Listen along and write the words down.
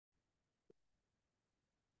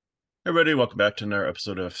Everybody, welcome back to another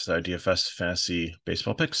episode of FSi DFS Fantasy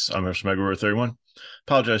Baseball Picks. I'm your Megawar 31.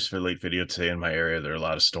 Apologize for the late video today in my area. There are a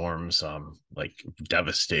lot of storms, like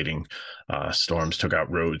devastating storms took out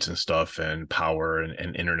roads and stuff and power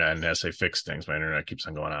and internet. And as they fix things, my internet keeps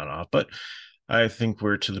on going on and off. But I think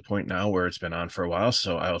we're to the point now where it's been on for a while,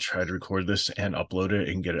 so I'll try to record this and upload it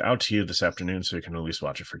and get it out to you this afternoon so you can at least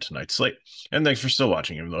watch it for tonight's slate. And thanks for still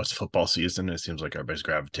watching, even though it's football season. It seems like everybody's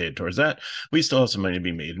gravitated towards that. We still have some money to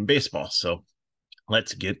be made in baseball, so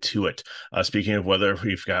let's get to it. Speaking of weather,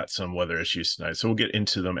 we've got some weather issues tonight, so we'll get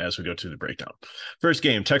into them as we go through the breakdown. First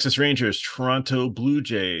game, Texas Rangers, Toronto Blue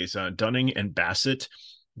Jays, Dunning and Bassett.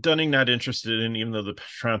 Dunning not interested in, even though the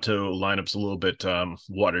Toronto lineup's a little bit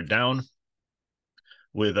watered down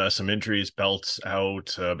with some injuries. Belt's out.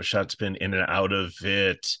 Bichette's been in and out of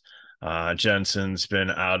it. Jensen's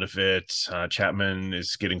been out of it. Chapman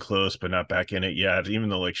is getting close, but not back in it yet. Even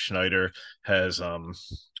though like Schneider has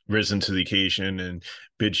risen to the occasion and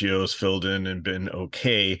Biggio's filled in and been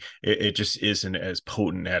okay, it just isn't as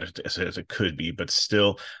potent at it as it could be. But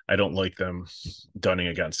still, I don't like them Dunning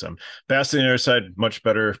against them. Bass on the other side, much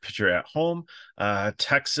better pitcher at home.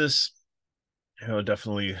 Texas,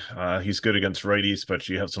 definitely he's good against righties, but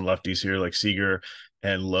you have some lefties here like Seager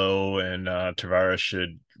and Lowe, and Tavares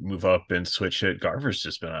should move up and switch hit. Garver's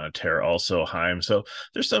just been on a tear, also Heim. So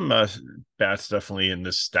there's some bats definitely in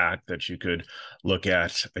this stack that you could look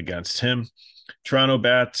at against him. Toronto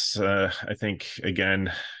bats, I think,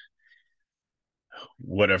 again,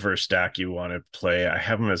 whatever stack you want to play. I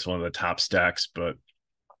have them as one of the top stacks, but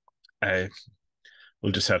I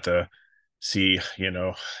will just have to see,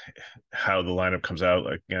 how the lineup comes out.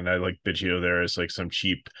 Like, again, I like Biggio there as like some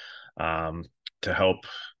cheap to help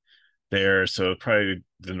there. So probably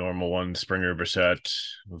the normal one: Springer, Brissett,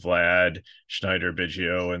 Vlad, Schneider,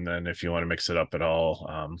 Biggio, and then if you want to mix it up at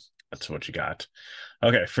all, that's what you got.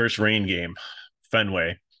 Okay, first rain game,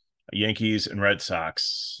 Fenway, Yankees and Red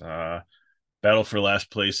Sox. Battle for last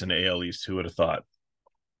place in the AL East. Who would have thought?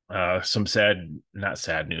 Some not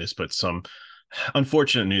sad news, but some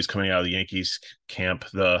unfortunate news coming out of the Yankees camp.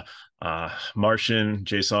 The Martian,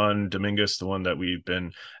 Jason Dominguez, the one that we've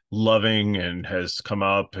been loving and has come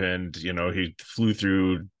up, and he flew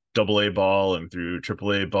through AA ball and through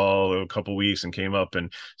AAA ball a couple weeks and came up and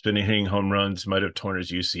has been hitting home runs. Might have torn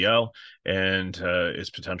his UCL and is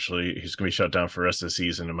potentially he's going to be shut down for the rest of the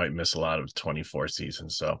season and might miss a lot of the 24 season.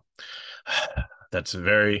 So that's a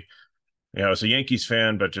very as a Yankees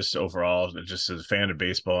fan, but just overall, just as a fan of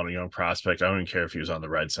baseball and a young prospect, I don't even care if he was on the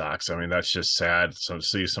Red Sox. I mean, that's just sad. So to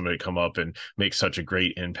see somebody come up and make such a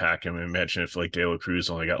great impact. I mean, imagine if like De La Cruz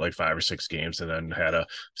only got like 5 or 6 games and then had a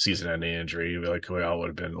season-ending injury. Like we all would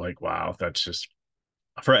have been like, wow, that's just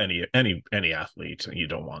for any athlete, you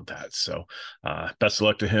don't want that. So best of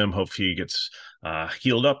luck to him. Hope he gets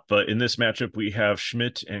healed up. But in this matchup, we have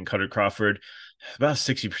Schmidt and Cutter Crawford. About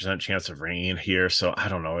 60% chance of rain here. So I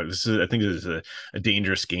don't know. I think this is a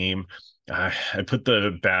dangerous game. I put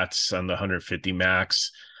the bats on the 150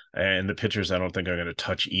 max, and the pitchers I don't think I'm going to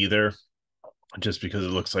touch either, just because it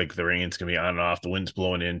looks like the rain's going to be on and off. The wind's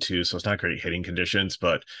blowing in too, so it's not great hitting conditions.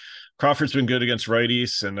 But Crawford's been good against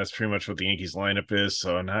righties, and that's pretty much what the Yankees lineup is,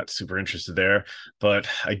 so I'm not super interested there. But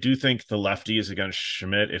I do think the lefty is against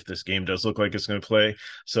Schmidt if this game does look like it's going to play.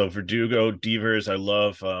 So Verdugo, Devers, I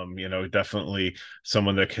love, definitely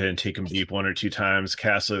someone that can take him deep 1 or 2 times.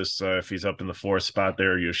 Casas, if he's up in the 4th spot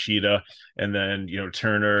there, Yoshida, and then,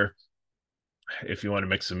 Turner, if you want to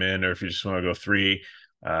mix him in, or if you just want to go 3.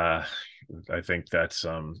 I think that's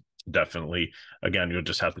definitely, again, you'll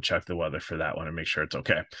just have to check the weather for that one and make sure it's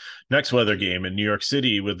okay. Next weather game in New York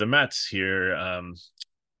City with the Mets here.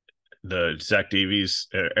 The Zach Davies,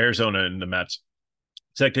 Arizona and the Mets.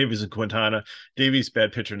 Zach Davies and Quintana. Davies,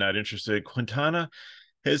 bad pitcher, not interested. Quintana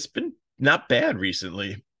has been not bad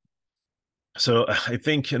recently. So I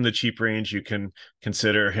think in the cheap range, you can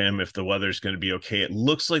consider him if the weather's going to be okay. It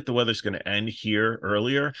looks like the weather's going to end here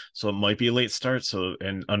earlier, so it might be a late start. So,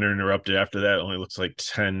 and uninterrupted after that only looks like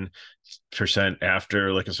 10%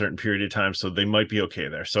 after like a certain period of time. So they might be okay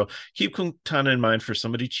there. So keep Quintana in mind for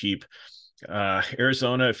somebody cheap.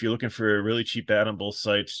 Arizona, if you're looking for a really cheap bat on both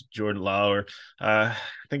sites, Jordan Lauer, I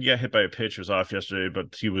think he got hit by a pitch, was off yesterday,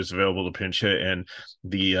 but he was available to pinch hit, and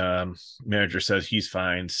the manager says he's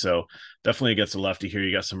fine. So definitely against a lefty here,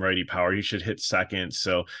 you got some righty power. He should hit second.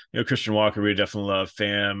 So, Christian Walker, we definitely love.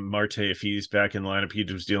 Pham, Marte, if he's back in the lineup,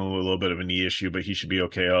 he was dealing with a little bit of a knee issue, but he should be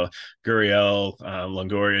okay. Gurriel,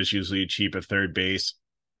 Longoria is usually cheap at third base.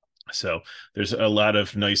 So there's a lot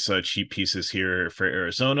of nice cheap pieces here for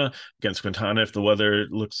Arizona against Quintana if the weather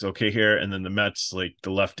looks okay here. And then the Mets, like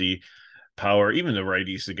the lefty power, even the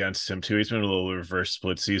righties against him too. He's been a little reverse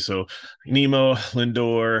splitsy. So Nemo,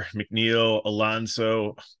 Lindor, McNeil,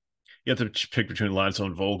 Alonso. You have to pick between Alonso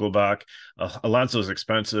and Vogelbach. Alonso is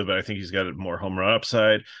expensive, but I think he's got a more home run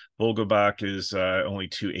upside. Vogelbach is only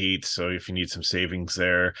 2.8, so if you need some savings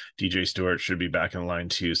there, DJ Stewart should be back in line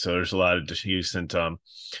too. So there's a lot of decent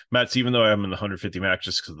Mets, even though I'm in the 150 max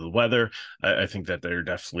just because of the weather. I think that they're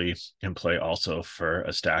definitely in play also for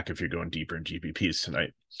a stack if you're going deeper in GPPs tonight.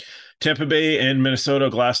 Tampa Bay and Minnesota,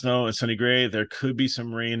 Glasnow and Sonny Gray. There could be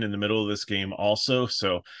some rain in the middle of this game also,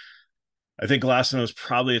 so I think Glasnow is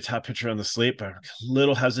probably a top pitcher on the slate, but I'm a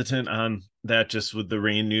little hesitant on that just with the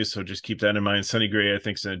rain news. So just keep that in mind. Sonny Gray, I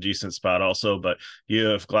think, is in a decent spot also, but you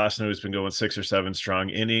have Glasnow, who's been going 6 or 7 strong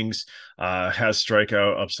innings, has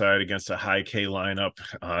strikeout upside against a high K lineup.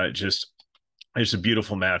 It's a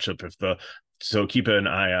beautiful matchup. So keep an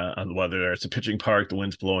eye on the weather there. It's a pitching park. The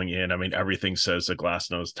wind's blowing in. I mean, everything says that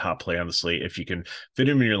Glasnow's top play on the slate if you can fit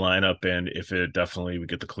him in your lineup, and if it definitely would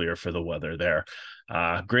get the clear for the weather there.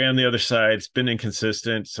 Gray on the other side, it's been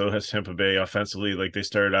inconsistent. So has Tampa Bay offensively. Like they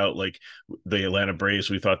started out like the Atlanta Braves.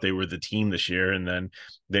 We thought they were the team this year, and then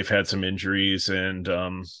they've had some injuries and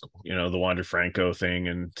the Wander Franco thing,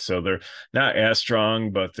 and so they're not as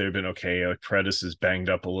strong, but they've been okay. Like Predis is banged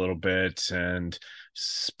up a little bit,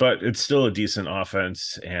 but it's still a decent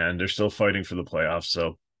offense, and they're still fighting for the playoffs.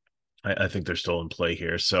 So I think they're still in play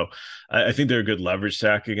here. So I think they're a good leverage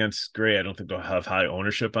stack against Gray. I don't think they'll have high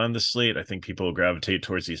ownership on the slate. I think people will gravitate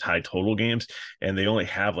towards these high total games, and they only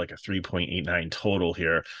have like a 3.89 total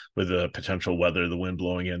here with the potential weather, the wind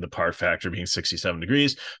blowing in, the par factor being 67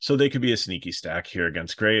 degrees. So they could be a sneaky stack here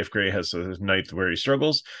against Gray if Gray has a night where he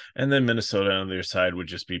struggles. And then Minnesota on their side would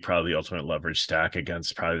just be probably the ultimate leverage stack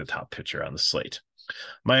against probably the top pitcher on the slate.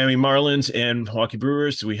 Miami Marlins and Milwaukee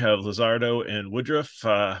Brewers, we have Luzardo and Woodruff.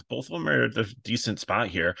 Both of them are at a decent spot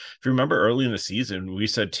here. If you remember early in the season, we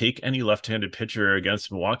said take any left-handed pitcher against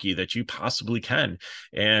Milwaukee that you possibly can.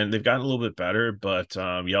 And they've gotten a little bit better, but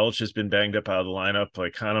Yelich has been banged up out of the lineup.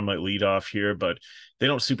 Like kind of might lead off here, but they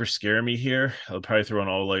don't super scare me here. I'll probably throw an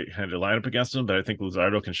all-right-handed lineup against them, but I think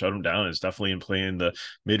Luzardo can shut them down. It's definitely in play in the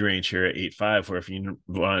mid-range here at 8.5, where if you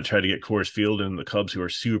want to try to get Coors Field and the Cubs, who are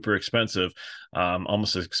super expensive,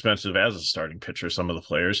 almost as expensive as a starting pitcher, some of the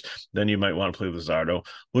players, then you might want to play Luzardo.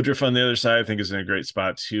 Woodruff on the other side, I think, is in a great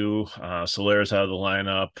spot too. Solera's out of the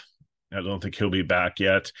lineup. I don't think he'll be back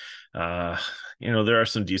yet. There are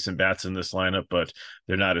some decent bats in this lineup, but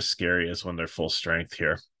they're not as scary as when they're full strength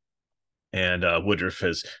here. And Woodruff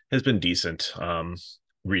has been decent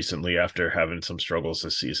recently after having some struggles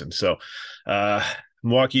this season. So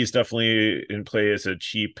Milwaukee is definitely in play as a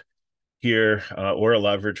cheap here or a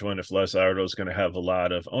leverage one if Luzardo is going to have a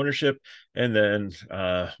lot of ownership. And then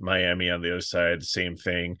Miami on the other side, same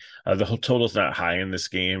thing. The whole total's not high in this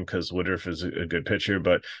game because Woodruff is a good pitcher,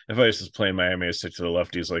 but if I was just playing Miami, I stick to the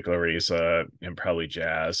lefties like Lareza and probably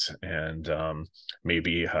Jazz and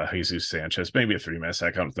maybe Jesus Sanchez, maybe a 3-man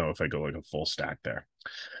stack. I don't know if I go like a full stack there.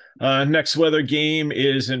 Next weather game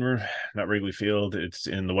is in not Wrigley Field, it's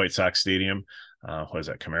in the White Sox Stadium. What is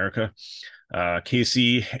that, Comerica?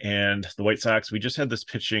 KC and the White Sox, we just had this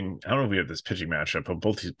pitching, I don't know if we have this pitching matchup, but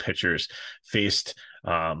both these pitchers faced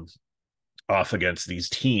off against these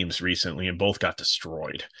teams recently and both got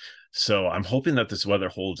destroyed. So I'm hoping that this weather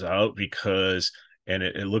holds out and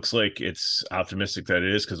it looks like it's optimistic that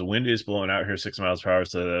it is because the wind is blowing out here 6 miles per hour,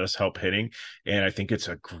 so that does help hitting. And I think it's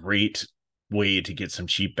a great way to get some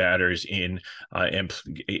cheap batters in and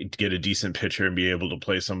get a decent pitcher and be able to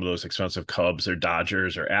play some of those expensive Cubs or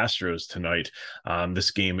Dodgers or Astros tonight.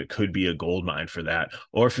 This game, it could be a gold mine for that.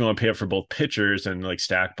 Or if you want to pay up for both pitchers and like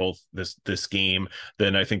stack both this game,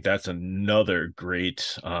 then I think that's another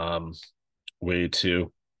great way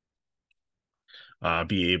to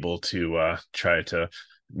be able to try to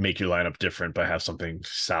make your lineup different, but have something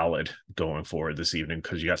solid going forward this evening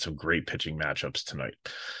because you got some great pitching matchups tonight.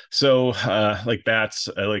 So like bats,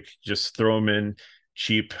 I like just throw them in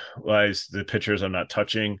cheap wise. The pitchers I'm not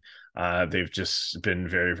touching. They've just been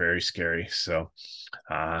very, very scary. So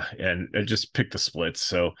and I just pick the splits.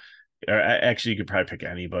 So actually, you could probably pick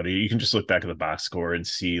anybody. You can just look back at the box score and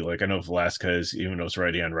see, like, I know Velasquez, even though it's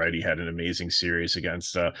righty on righty, had an amazing series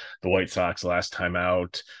against the White Sox last time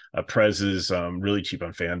out. Prez is really cheap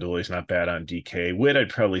on FanDuel. He's not bad on DK. Witt, I'd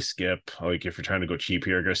probably skip, like, if you're trying to go cheap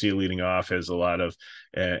here. Garcia leading off has a lot of,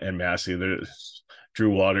 and Massey, there's Drew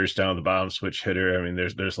Waters down the bottom, switch hitter. I mean,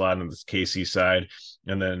 there's a lot on this KC side.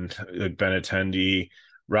 And then like Benintendi,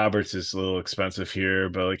 Roberts is a little expensive here,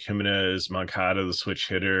 but like Jimenez, Moncada, the switch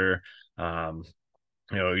hitter,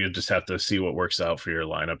 you just have to see what works out for your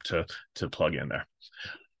lineup to plug in there.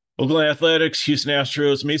 Oakland Athletics, Houston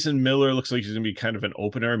Astros. Mason Miller looks like he's going to be kind of an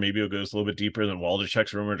opener. Maybe it goes a little bit deeper than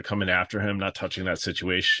Waldichuk's rumored to come in after him. Not touching that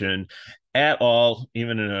situation at all,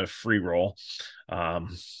 even in a free roll for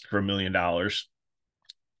 $1 million.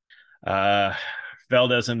 Uh,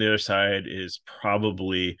 Valdez on the other side is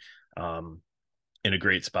probably in a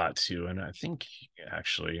great spot too. And I think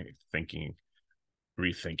actually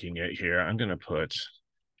rethinking it here, I'm going to put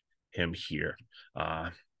him here.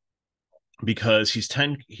 Because he's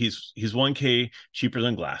 1K cheaper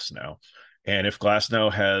than Glass now. And if Glass now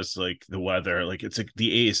has like the weather, like it's like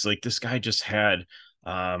the ace, like this guy just had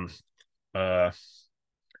uh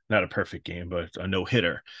not a perfect game, but a no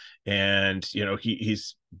hitter. And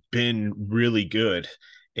he's been really good.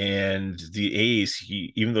 And the A's,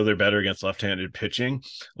 even though they're better against left-handed pitching,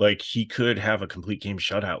 like he could have a complete game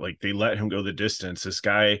shutout. Like they let him go the distance. This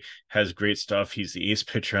guy has great stuff. He's the ace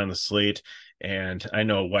pitcher on the slate. And I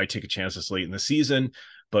know why take a chance this late in the season,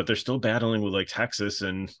 but they're still battling with like Texas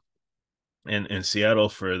and Seattle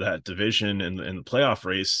for that division and in the playoff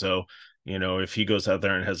race. So, if he goes out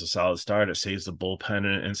there and has a solid start, it saves the bullpen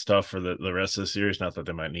and stuff for the rest of the series. Not that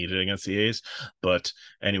they might need it against the A's, but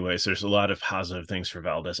anyways, there's a lot of positive things for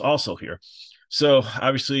Valdez also here. So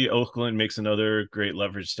obviously Oakland makes another great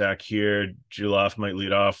leverage stack here. Juloff might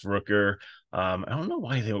lead off. Rooker. I don't know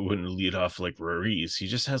why they wouldn't lead off like Ruiz. He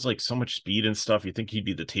just has like so much speed and stuff. You think he'd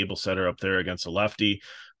be the table setter up there against a lefty,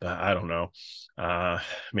 but I don't know.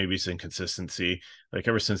 Maybe it's inconsistency. Like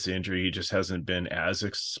ever since the injury, he just hasn't been as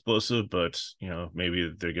explosive, but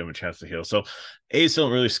maybe they give him a chance to heal. So A's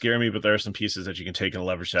don't really scare me, but there are some pieces that you can take in a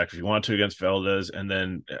leverage stack if you want to against Valdez. And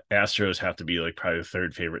then Astros have to be like probably the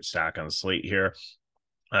third favorite stack on the slate here.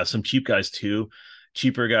 Some cheap guys too.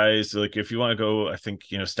 Cheaper guys, like if you want to go, I think,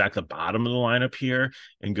 stack the bottom of the lineup here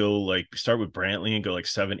and go like start with Brantley and go like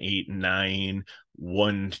 7, 8, 9,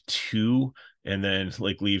 1, 2, and then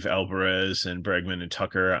like leave Alvarez and Bregman and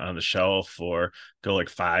Tucker on the shelf, or go like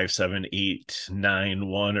 5, 7, 8, 9,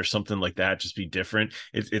 1 or something like that. Just be different.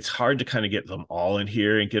 It's hard to kind of get them all in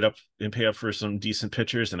here and get up and pay up for some decent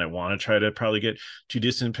pitchers. And I want to try to probably get 2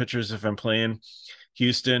 decent pitchers if I'm playing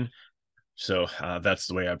Houston. So that's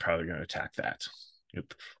the way I'm probably going to attack that.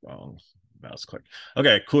 Oop, wrong mouse click.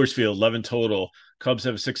 Okay, Coors Field, 11 total. Cubs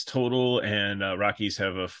have a 6 total, and Rockies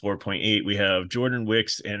have a 4.8. We have Jordan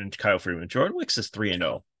Wicks and Kyle Freeman. Jordan Wicks is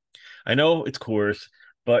 3-0. I know it's Coors,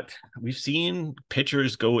 but we've seen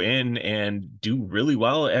pitchers go in and do really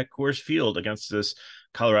well at Coors Field against this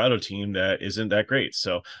Colorado team that isn't that great.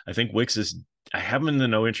 So I think Wicks is, I have him in the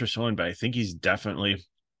no interest one, but I think he's definitely,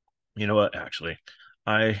 you know what, actually,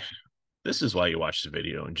 this is why you watch the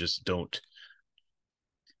video and just don't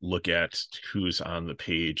look at who's on the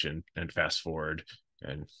page and fast forward.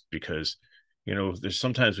 And because there's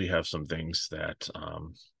sometimes we have some things that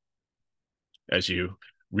as you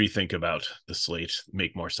rethink about the slate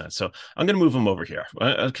make more sense. So I'm going to move him over here.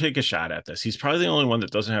 I'll take a shot at this. He's probably the only one that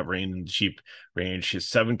doesn't have rain in the cheap range. He's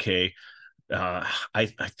 7K. I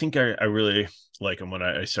think I really like him when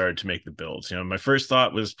I started to make the builds. My first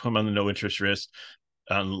thought was put him on the no interest risk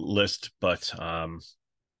list, but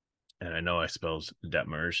and I know I spelled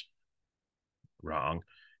Detmers wrong.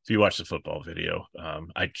 If you watch the football video,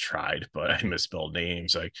 I tried, but I misspelled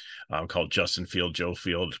names. I called Justin Field Joe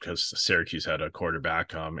Field because Syracuse had a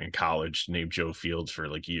quarterback in college named Joe Fields for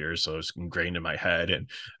like years, so it's ingrained in my head. And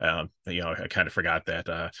I kind of forgot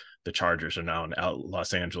that the Chargers are now in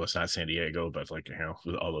Los Angeles, not San Diego, but like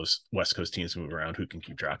with all those West Coast teams move around, who can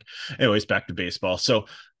keep track? Anyways, back to baseball. So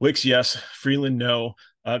Wicks, yes. Freeland, no.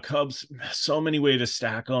 Cubs, so many ways to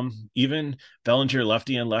stack them. Even Bellinger,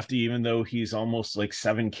 lefty and lefty, even though he's almost like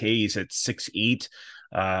 7K, he's at 6'8".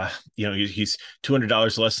 He's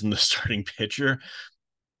 $200 less than the starting pitcher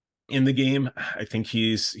in the game. I think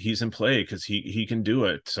he's in play because he can do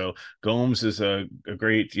it. So Gomes is a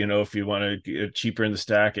great, if you want to get cheaper in the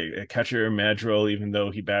stack, a catcher. Madrill, even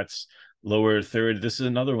though he bats lower third, this is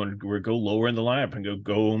another one where go lower in the lineup and go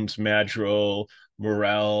Gomes, Madrill,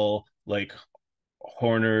 Morel, like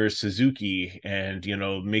Horner, Suzuki, and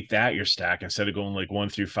make that your stack instead of going like 1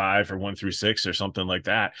 through 5 or 1 through 6 or something like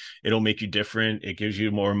that. It'll make you different. It gives you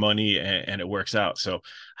more money, and it works out. So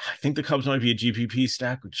I think the Cubs might be a GPP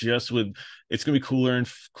stack, just with it's going to be cooler in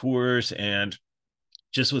Coors and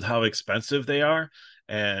just with how expensive they are.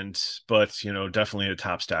 But definitely a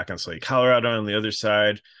top stack on slate. Colorado on the other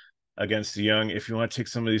side against the young. If you want to take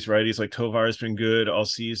some of these righties, like Tovar has been good all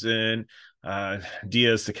season.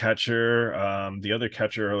 Diaz, the catcher, the other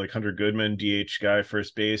catcher, like Hunter Goodman, DH guy,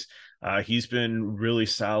 first base. He's been really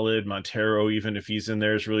solid. Montero, even if he's in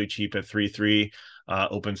there, is really cheap at 3-3.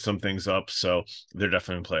 Opens some things up, so they're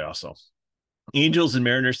definitely in play also. Angels and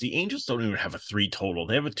Mariners. The Angels don't even have a 3 total.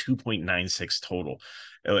 They have a 2.96 total.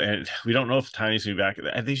 And we don't know if Tiny's going to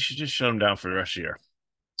be back. They should just shut him down for the rest of the year.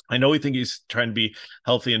 I know we think he's trying to be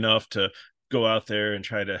healthy enough to go out there and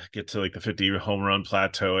try to get to like the 50 home run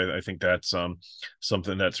plateau. I think that's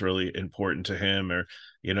something that's really important to him, or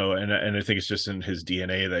and I think it's just in his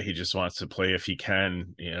DNA that he just wants to play if he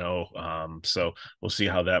can, so we'll see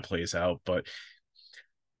how that plays out. But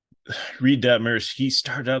Reed Detmers, he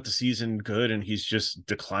started out the season good and he's just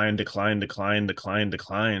declined.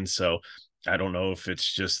 So I don't know if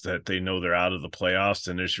it's just that they know they're out of the playoffs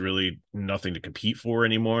and there's really nothing to compete for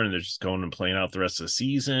anymore, and they're just going and playing out the rest of the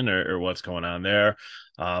season, or what's going on there.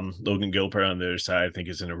 Logan Gilbert on the other side, I think,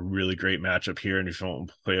 is in a really great matchup here. And if you want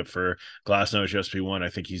to play up for Glasnow just be one, I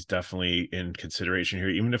think he's definitely in consideration here.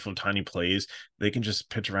 Even if Ohtani plays, they can just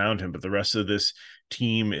pitch around him. But the rest of this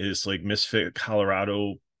team is like misfit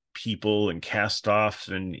Colorado people and cast-offs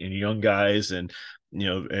and young guys, and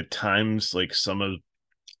at times like some of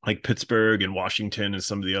like Pittsburgh and Washington and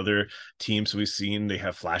some of the other teams we've seen, they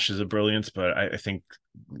have flashes of brilliance, but I think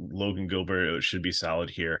Logan Gilbert should be solid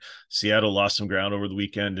here. Seattle lost some ground over the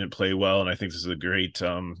weekend, didn't play well, and I think this is a great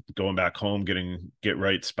going back home, get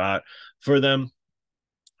right spot for them.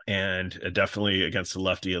 And definitely against the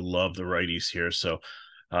lefty, I love the righties here. So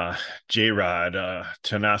J-Rod,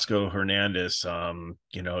 Tanasco Hernandez,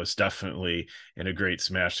 is definitely in a great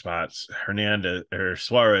smash spot. Hernandez or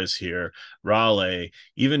Suarez here, Raleigh,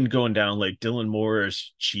 even going down like Dylan Moore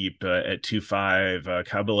is cheap at 2.5.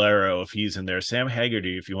 Caballero, if he's in there. Sam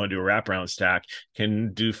Haggerty, if you want to do a wraparound stack,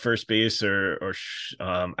 can do first base or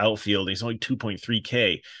outfield. He's only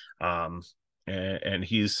 2.3K. And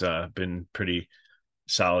he's been pretty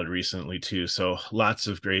solid recently too. So lots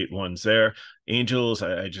of great ones there. Angels,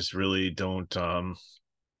 I just really don't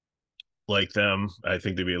like them. I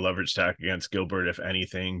think they'd be a leverage stack against Gilbert, if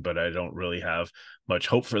anything, but I don't really have much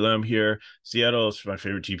hope for them here. Seattle is my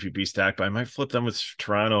favorite GPP stack, but I might flip them with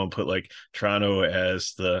Toronto and put like Toronto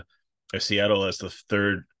as Seattle as the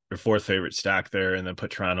third or fourth favorite stack there, and then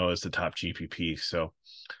put Toronto as the top GPP. So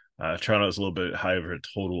Toronto is a little bit higher of a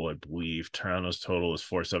total, I believe. Toronto's total is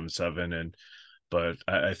 477, but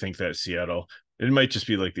I think that Seattle, it might just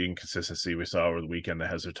be like the inconsistency we saw over the weekend that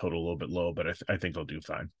has their total a little bit low, but I think they'll do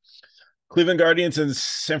fine. Cleveland Guardians and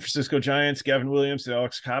San Francisco Giants, Gavin Williams and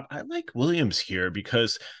Alex Cobb. I like Williams here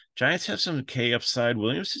because Giants have some K upside.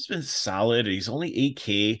 Williams has been solid. He's only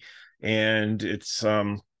 8K, and it's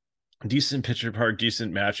decent pitcher park,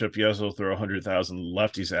 decent matchup. You also throw 100,000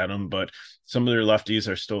 lefties at him, but some of their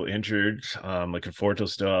lefties are still injured. Like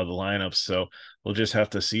Conforto's still out of the lineup, so we'll just have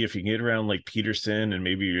to see if you can get around like Peterson and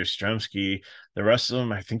maybe Yastrzemski. The rest of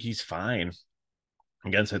them, I think he's fine.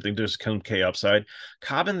 Again, so I think there's some K upside.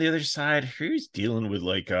 Cobb on the other side, he's dealing with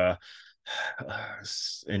like an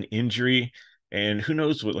injury. And who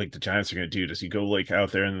knows what like the Giants are going to do? Does he go like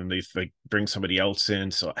out there and then they like bring somebody else in?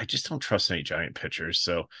 So I just don't trust any Giant pitchers.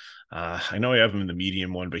 So I know I have him in the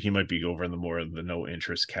medium one, but he might be over in the more of the no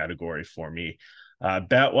interest category for me.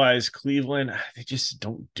 Bat wise, Cleveland, they just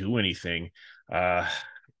don't do anything. They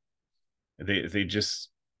just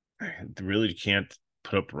really can't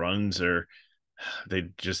put up runs, or they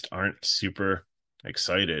just aren't super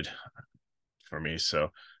excited for me. So I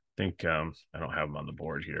think I don't have them on the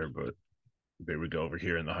board here, but they would go over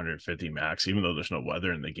here in the 150 max, even though there's no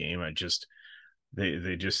weather in the game.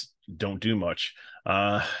 They just don't do much.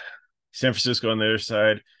 San Francisco on the other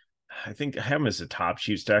side, I think I have them as a top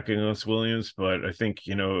cheap stack against Williams, but I think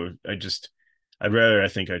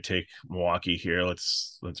I'd take Milwaukee here.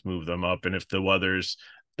 Let's move them up, and if the weather's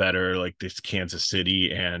better, like this Kansas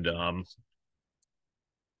City and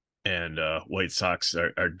White Sox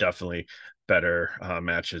are definitely better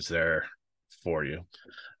matches there for you.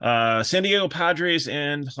 San Diego Padres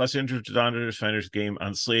and Los Angeles Dodgers finals game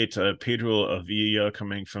on slate. Pedro Avila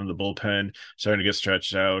coming from the bullpen, starting to get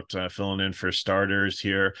stretched out, filling in for starters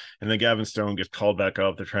here. And then Gavin Stone gets called back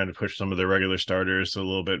up. They're trying to push some of their regular starters a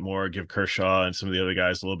little bit more, give Kershaw and some of the other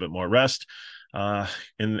guys a little bit more rest. In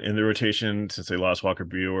the rotation, since they lost Walker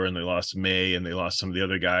Buehler and they lost May and they lost some of the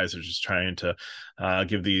other guys, they're just trying to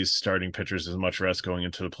give these starting pitchers as much rest going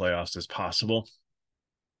into the playoffs as possible.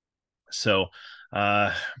 So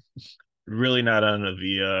really not on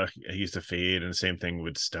Avila. He's a fade, and the same thing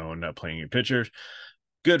with Stone not playing your pitchers.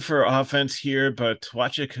 Good for offense here, but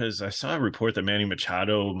watch it because I saw a report that Manny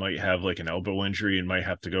Machado might have like an elbow injury and might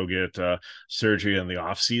have to go get surgery in the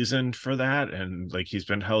off season for that. And like he's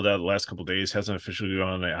been held out the last couple of days, hasn't officially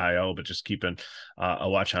gone on the IL, but just keeping a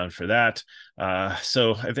watch on for that.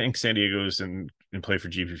 So I think San Diego's in play for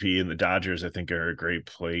GPP, and the Dodgers I think are a great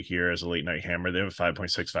play here as a late night hammer. They have a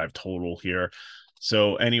 5.65 total here.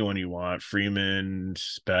 So anyone you want, Freeman,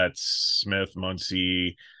 Betts, Smith,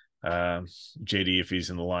 Muncy, uh, JD if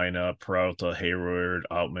he's in the lineup, Peralta, Hayward,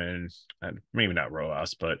 Altman, and maybe not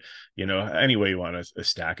Rojas, but any way you want to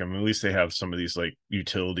stack them. At least they have some of these like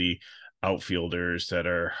utility outfielders that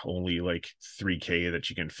are only like 3K that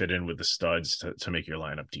you can fit in with the studs to make your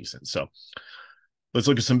lineup decent. So let's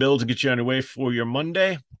look at some builds to get you underway for your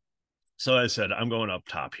Monday. So as I said, I'm going up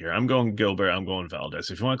top here. I'm going Gilbert. I'm going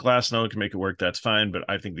Valdez. If you want Glasnow can make it work, that's fine. But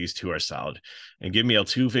I think these two are solid. And give me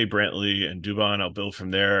Altuve, Brantley, and Dubon. I'll build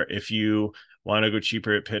from there. If you want to go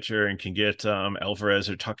cheaper at pitcher and can get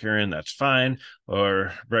Alvarez or Tucker in, that's fine.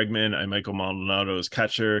 Or Bregman, I might go Maldonado as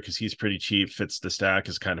catcher because he's pretty cheap, fits the stack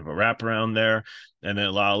as kind of a wraparound there. And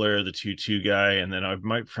then Lawler, the 2-2 guy. And then I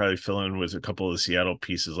might probably fill in with a couple of the Seattle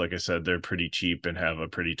pieces. Like I said, they're pretty cheap and have a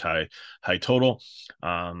pretty high total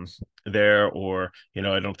there. Or,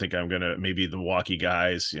 I don't think I'm going to, maybe the Milwaukee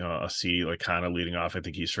guys, I'll see like kind of leading off. I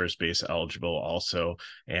think he's first base eligible also.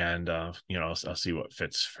 And, I'll see what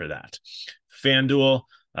fits for that. FanDuel,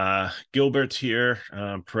 Gilbert here,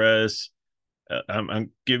 Perez.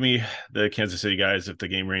 Give me the Kansas City guys. If the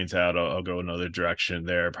game rains out, I'll go another direction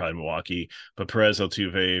there, probably Milwaukee. But Perez,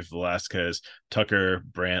 Altuve, Velasquez, Tucker,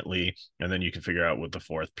 Brantley, and then you can figure out what the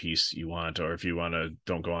fourth piece you want. Or if you want to,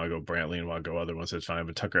 don't go on, go Brantley and want to go other ones, that's fine.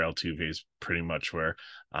 But Tucker, Altuve is pretty much where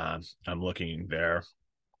I'm looking there.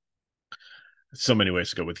 So many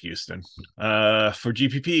ways to go with Houston. For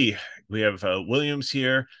GPP, we have Williams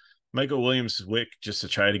here. Michael Williams Wick just to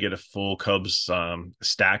try to get a full Cubs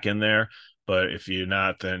stack in there. But if you're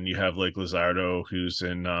not, then you have like Luzardo, who's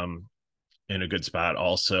in a good spot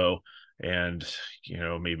also. And,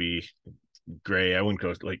 maybe Gray. I wouldn't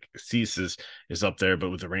go like Cease is up there, but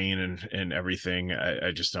with the rain and everything,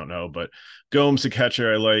 I just don't know. But Gomes, the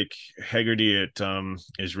catcher, I like. Haggerty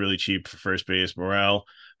is really cheap for first base. Morale,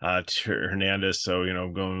 Hernandez. So,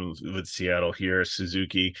 I'm going with Seattle here.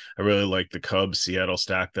 Suzuki. I really like the Cubs Seattle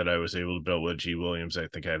stack that I was able to build with G. Williams. I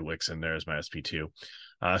think I had Wicks in there as my SP2.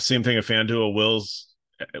 Same thing at FanDuel.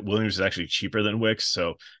 Williams is actually cheaper than Wicks.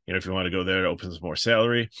 So, if you want to go there, it opens more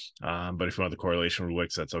salary. But if you want the correlation with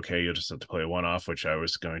Wicks, that's okay. You'll just have to play a one-off, which I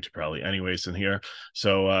was going to probably anyways in here.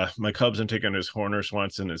 So my Cubs, I'm taking is Horner,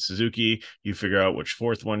 Swanson, and Suzuki. You figure out which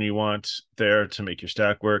fourth one you want there to make your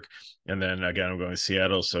stack work. And then again, I'm going to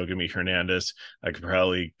Seattle. So give me Hernandez. I could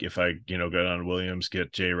probably, if I, go down Williams,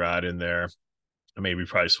 get J-Rod in there. Maybe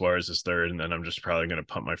probably Suarez is third, and then I'm just probably going to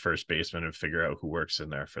pump my first baseman and figure out who works in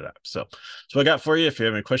there for that. So I got for you. If you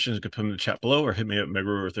have any questions, you can put them in the chat below or hit me at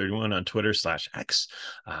MegaRover31 on Twitter/X.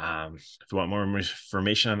 If you want more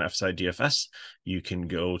information on FSi DFS, you can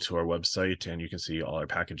go to our website and you can see all our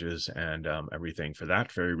packages and everything for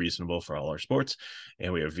that. Very reasonable for all our sports.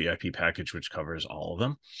 And we have a VIP package, which covers all of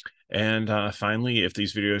them. And finally, if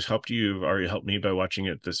these videos helped you, you've already helped me by watching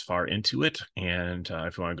it this far into it. And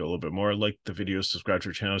if you want to go a little bit more, like the video, subscribe to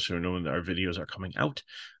our channel so you know when our videos are coming out.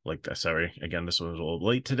 Like that, sorry, again, this one was a little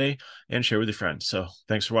late today, and share with your friends. So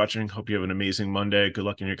thanks for watching. Hope you have an amazing Monday. Good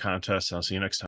luck in your contest. I'll see you next time.